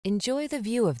Enjoy the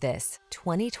view of this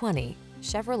 2020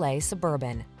 Chevrolet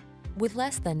Suburban. With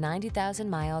less than 90,000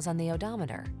 miles on the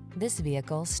odometer, this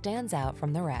vehicle stands out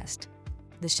from the rest.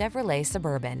 The Chevrolet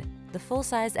Suburban, the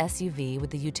full-size SUV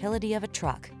with the utility of a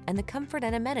truck and the comfort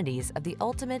and amenities of the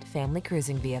ultimate family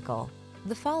cruising vehicle.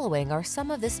 The following are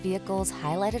some of this vehicle's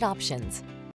highlighted options: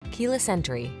 keyless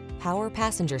entry, power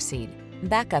passenger seat,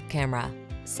 backup camera,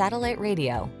 satellite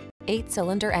radio,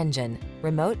 8-cylinder engine,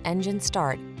 remote engine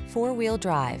start, 4-wheel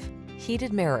drive,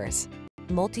 heated mirrors,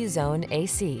 multi-zone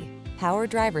AC, power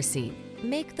driver seat.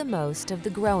 Make the most of the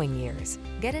growing years.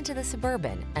 Get into the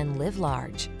Suburban and live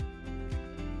large.